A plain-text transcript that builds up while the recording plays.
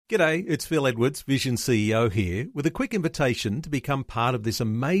G'day, it's Phil Edwards, Vision CEO here, with a quick invitation to become part of this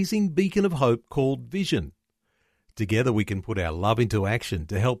amazing beacon of hope called Vision. Together we can put our love into action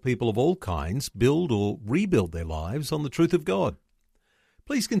to help people of all kinds build or rebuild their lives on the truth of God.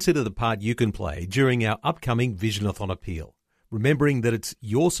 Please consider the part you can play during our upcoming Visionathon appeal, remembering that it's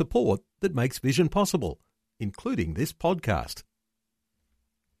your support that makes Vision possible, including this podcast.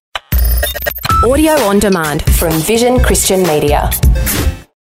 Audio on demand from Vision Christian Media.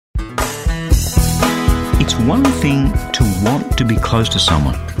 It's one thing to want to be close to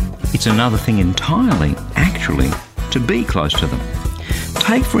someone. It's another thing entirely, actually, to be close to them.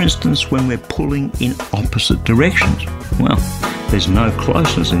 Take, for instance, when we're pulling in opposite directions. Well, there's no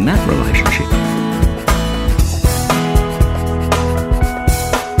closeness in that relationship.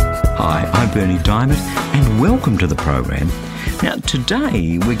 Hi, I'm Bernie Diamond, and welcome to the program. Now,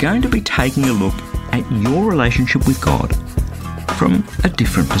 today we're going to be taking a look at your relationship with God from a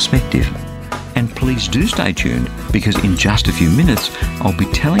different perspective. And please do stay tuned, because in just a few minutes I'll be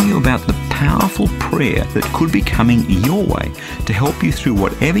telling you about the powerful prayer that could be coming your way to help you through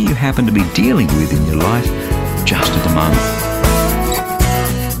whatever you happen to be dealing with in your life just at the moment.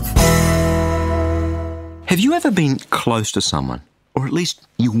 Have you ever been close to someone, or at least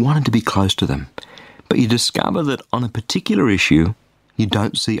you wanted to be close to them, but you discover that on a particular issue you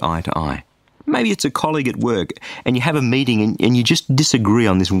don't see eye to eye? Maybe it's a colleague at work and you have a meeting and you just disagree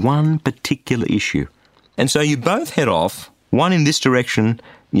on this one particular issue. And so you both head off, one in this direction,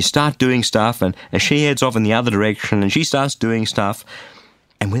 you start doing stuff, and she heads off in the other direction and she starts doing stuff.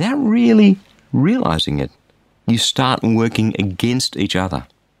 And without really realizing it, you start working against each other,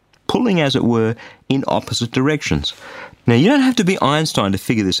 pulling, as it were, in opposite directions. Now, you don't have to be Einstein to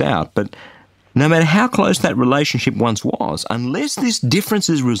figure this out, but no matter how close that relationship once was, unless this difference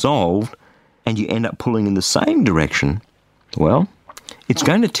is resolved, and you end up pulling in the same direction, well, it's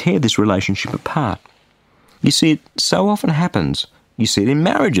going to tear this relationship apart. You see, it so often happens. You see it in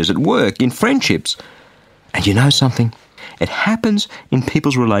marriages, at work, in friendships. And you know something? It happens in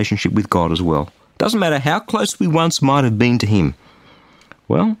people's relationship with God as well. Doesn't matter how close we once might have been to Him.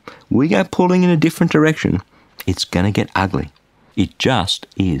 Well, we go pulling in a different direction. It's going to get ugly. It just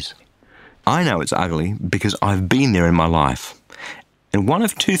is. I know it's ugly because I've been there in my life. And one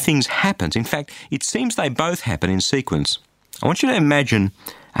of two things happens. In fact, it seems they both happen in sequence. I want you to imagine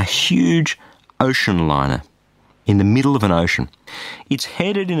a huge ocean liner in the middle of an ocean. It's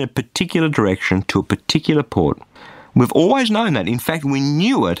headed in a particular direction to a particular port. We've always known that. In fact, we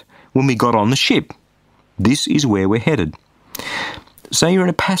knew it when we got on the ship. This is where we're headed. Say you're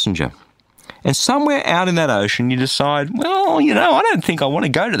a passenger, and somewhere out in that ocean you decide, well, I don't think I want to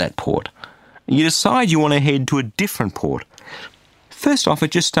go to that port. You decide you want to head to a different port. First off, it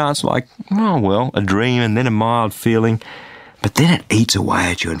just starts like, a dream, and then a mild feeling. But then it eats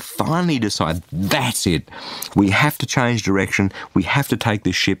away at you, and finally you decide, that's it. We have to change direction. We have to take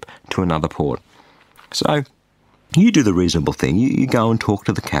this ship to another port. So you do the reasonable thing. You go and talk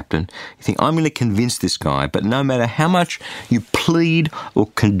to the captain. You think, I'm going to convince this guy. But no matter how much you plead or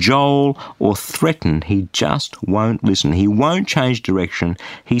cajole or threaten, he just won't listen. He won't change direction.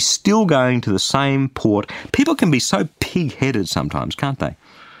 He's still going to the same port. People can be so pig-headed sometimes, can't they?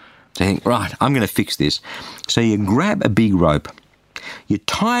 So you think, right, I'm going to fix this. So you grab a big rope. You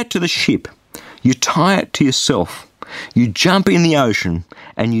tie it to the ship. You tie it to yourself. You jump in the ocean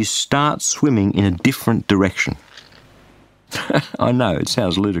and you start swimming in a different direction. I know, it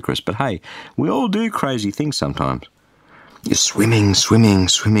sounds ludicrous, but hey, we all do crazy things sometimes. You're swimming,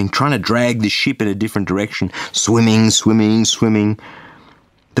 trying to drag the ship in a different direction, swimming.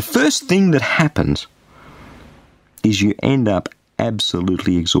 The first thing that happens is you end up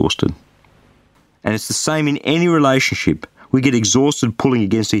absolutely exhausted. And it's the same in any relationship. We get exhausted pulling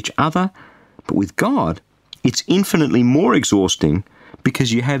against each other, but with God, it's infinitely more exhausting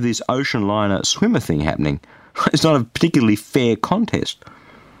because you have this ocean liner swimmer thing happening. It's not a particularly fair contest.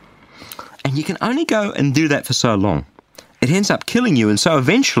 And you can only go and do that for so long. It ends up killing you, and so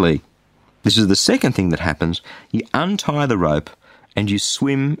eventually, this is the second thing that happens, you untie the rope and you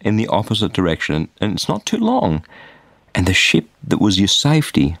swim in the opposite direction, and it's not too long, and the ship that was your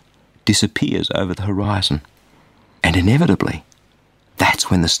safety disappears over the horizon. And inevitably,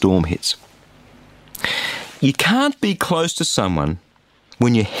 that's when the storm hits. You can't be close to someone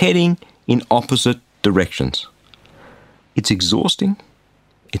when you're heading in opposite directions. It's exhausting,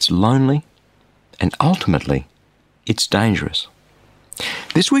 it's lonely, and ultimately, it's dangerous.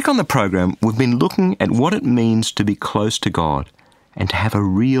 This week on the program, we've been looking at what it means to be close to God and to have a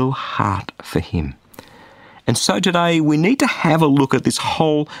real heart for Him. And so today, we need to have a look at this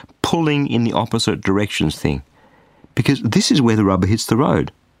whole pulling in the opposite directions thing, because this is where the rubber hits the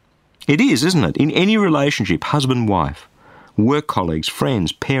road. It is, isn't it? In any relationship, husband, wife, work colleagues,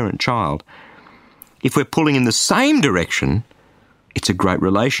 friends, parent, child, if we're pulling in the same direction, it's a great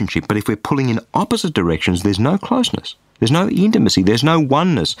relationship. But if we're pulling in opposite directions, there's no closeness. There's no intimacy. There's no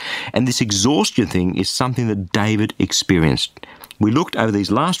oneness. And this exhaustion thing is something that David experienced. We looked over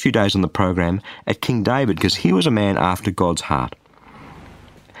these last few days on the program at King David because he was a man after God's heart.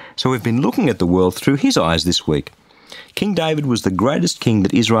 So we've been looking at the world through his eyes this week. King David was the greatest king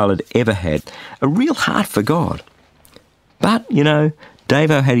that Israel had ever had, a real heart for God. But, you know,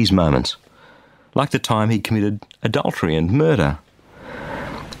 Davo had his moments, like the time he committed adultery and murder.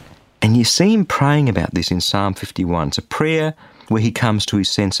 And you see him praying about this in Psalm 51. It's a prayer where he comes to his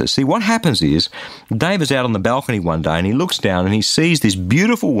senses. See, what happens is, David's out on the balcony one day and he looks down and he sees this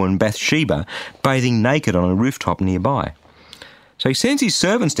beautiful woman, Bathsheba, bathing naked on a rooftop nearby. So he sends his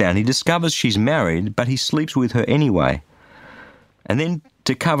servants down. He discovers she's married, but he sleeps with her anyway. And then,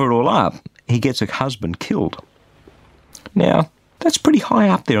 to cover it all up, he gets her husband killed. Now, that's pretty high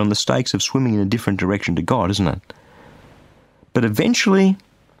up there on the stakes of swimming in a different direction to God, isn't it? But eventually,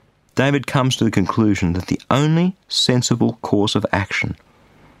 David comes to the conclusion that the only sensible course of action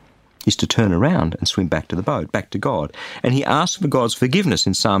is to turn around and swim back to the boat, back to God. And he asks for God's forgiveness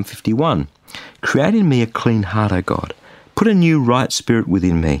in Psalm 51. Create in me a clean heart, O God. Put a new right spirit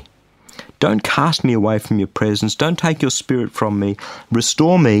within me. Don't cast me away from your presence. Don't take your spirit from me.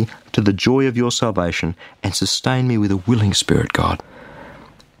 Restore me to the joy of your salvation and sustain me with a willing spirit, God.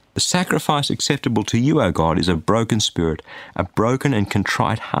 The sacrifice acceptable to you, O God, is a broken spirit, a broken and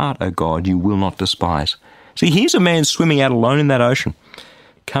contrite heart, O God, you will not despise. See, here's a man swimming out alone in that ocean,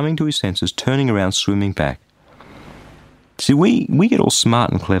 coming to his senses, turning around, swimming back. See, we get all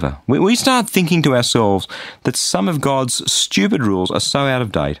smart and clever. We start thinking to ourselves that some of God's stupid rules are so out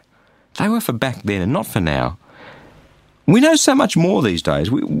of date. They were for back then and not for now. We know so much more these days.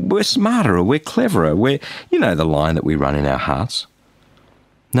 We're smarter, we're cleverer, you know the line that we run in our hearts.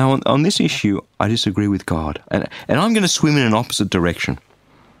 Now, on this issue, I disagree with God, and I'm going to swim in an opposite direction.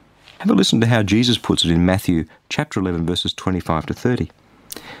 Have a listen to how Jesus puts it in Matthew chapter 11, verses 25 to 30.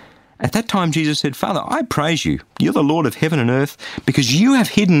 At that time, Jesus said, Father, I praise you. You're the Lord of heaven and earth, because you have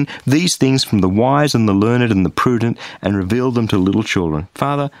hidden these things from the wise and the learned and the prudent and revealed them to little children.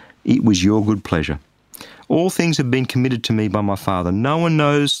 Father, it was your good pleasure. All things have been committed to me by my Father. No one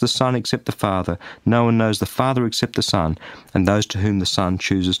knows the Son except the Father. No one knows the Father except the Son, and those to whom the Son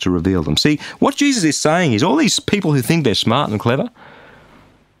chooses to reveal them. See, what Jesus is saying is all these people who think they're smart and clever,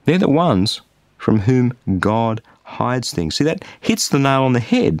 they're the ones from whom God hides things. See, that hits the nail on the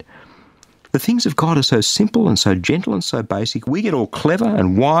head. The things of God are so simple and so gentle and so basic. We get all clever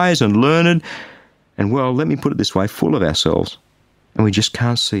and wise and learned and, well, let me put it this way, full of ourselves. And we just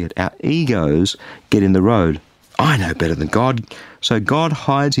can't see it. Our egos get in the road. I know better than God. So God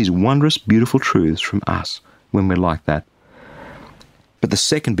hides his wondrous, beautiful truths from us when we're like that. But the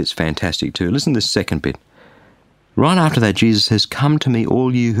second bit's fantastic too. Listen to this second bit. Right after that, Jesus says, Come to me,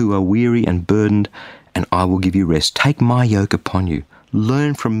 all you who are weary and burdened, and I will give you rest. Take my yoke upon you.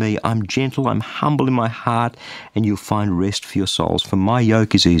 Learn from me. I'm gentle, I'm humble in my heart, and you'll find rest for your souls. For my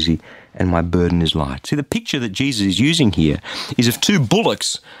yoke is easy and my burden is light. See, the picture that Jesus is using here is of two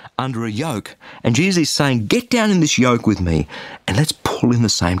bullocks under a yoke. And Jesus is saying, get down in this yoke with me and let's pull in the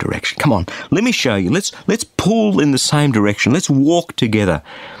same direction. Come on, let me show you. Let's pull in the same direction. Let's walk together.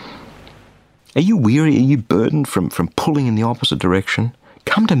 Are you weary? Are you burdened from pulling in the opposite direction?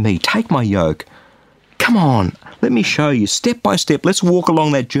 Come to me. Take my yoke. Come on, let me show you, step by step. Let's walk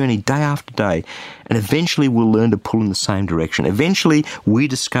along that journey day after day, and eventually we'll learn to pull in the same direction. Eventually, we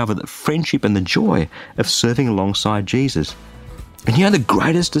discover that friendship and the joy of serving alongside Jesus. And you know, the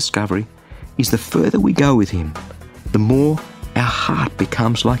greatest discovery is the further we go with him, the more our heart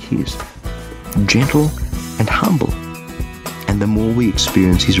becomes like his, gentle and humble, and the more we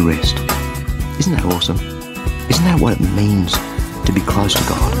experience his rest. Isn't that awesome? Isn't that what it means to be close to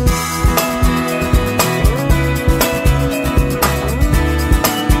God?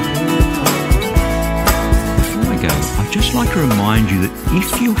 I'd just like to remind you that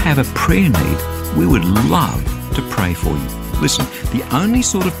if you have a prayer need, we would love to pray for you. Listen, the only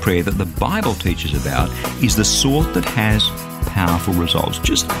sort of prayer that the Bible teaches about is the sort that has powerful results.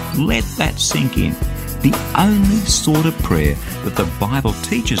 Just let that sink in. The only sort of prayer that the Bible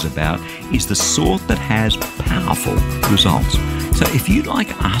teaches about is the sort that has powerful results. So if you'd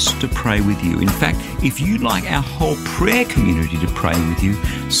like us to pray with you, in fact, if you'd like our whole prayer community to pray with you,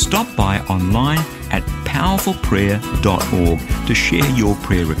 stop by online at powerfulprayer.org to share your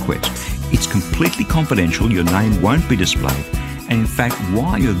prayer request. It's completely confidential, your name won't be displayed, And in fact,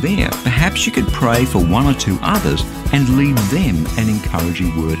 while you're there, perhaps you could pray for one or two others and leave them an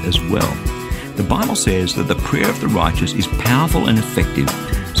encouraging word as well. The Bible says that the prayer of the righteous is powerful and effective.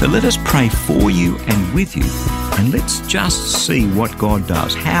 So let us pray for you and with you, and let's just see what God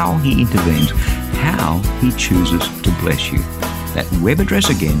does, how He intervenes, how He chooses to bless you. That web address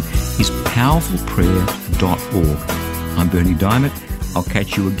again is powerfulprayer.org. I'm Bernie Diamond. I'll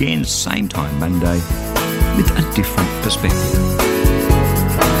catch you again same time Monday with a different perspective.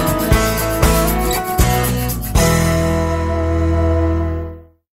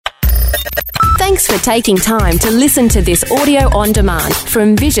 Thanks for taking time to listen to this audio on demand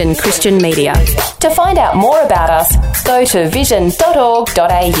from Vision Christian Media. To find out more about us, go to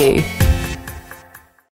vision.org.au.